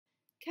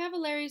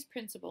Cavalieri's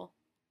principle.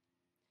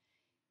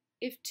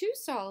 If two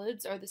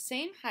solids are the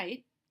same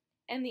height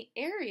and the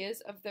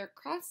areas of their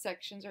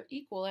cross-sections are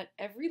equal at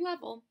every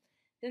level,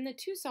 then the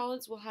two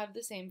solids will have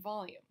the same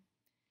volume.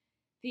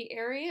 The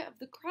area of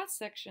the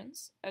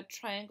cross-sections, a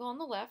triangle on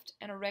the left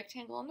and a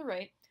rectangle on the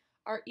right,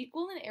 are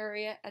equal in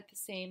area at the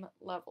same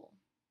level.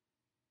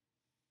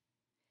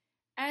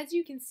 As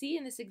you can see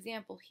in this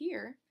example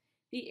here,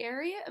 the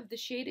area of the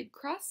shaded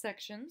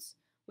cross-sections,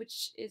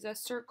 which is a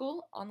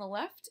circle on the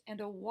left and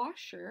a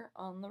washer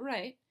on the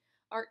right,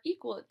 are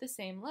equal at the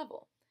same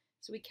level.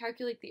 So we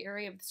calculate the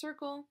area of the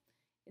circle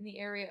and the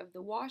area of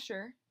the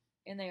washer,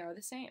 and they are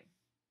the same.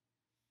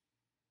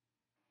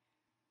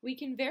 We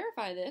can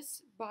verify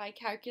this by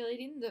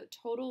calculating the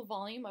total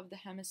volume of the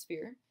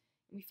hemisphere.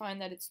 We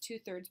find that it's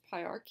 2/3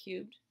 pi r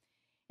cubed.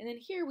 And then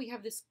here we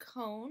have this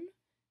cone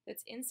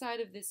that's inside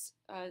of this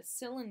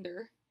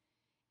cylinder,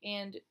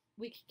 and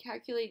we can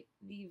calculate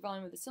the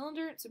volume of the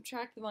cylinder,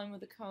 subtract the volume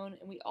of the cone,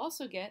 and we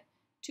also get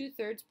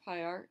 2/3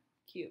 pi r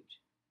cubed.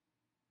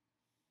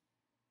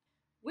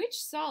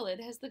 Which solid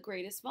has the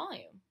greatest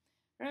volume?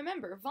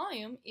 Remember,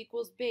 volume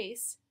equals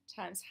base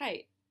times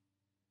height.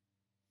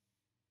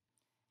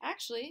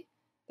 Actually,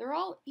 they're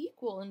all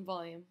equal in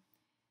volume.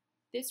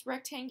 This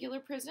rectangular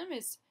prism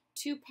is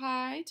 2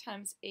 pi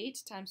times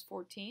 8 times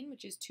 14,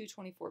 which is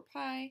 224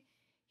 pi.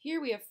 Here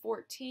we have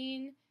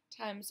 14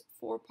 times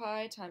 4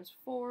 pi times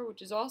 4,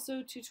 which is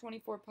also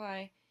 224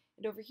 pi.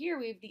 And over here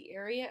we have the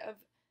area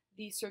of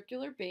the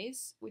circular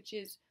base, which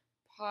is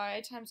pi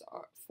times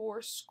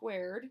 4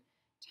 squared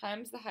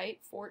times the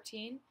height,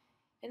 14,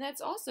 and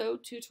that's also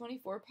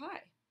 224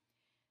 pi.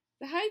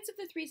 The heights of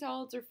the three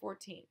solids are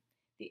 14.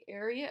 The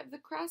area of the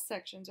cross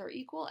sections are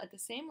equal at the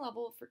same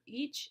level for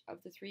each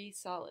of the three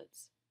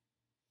solids.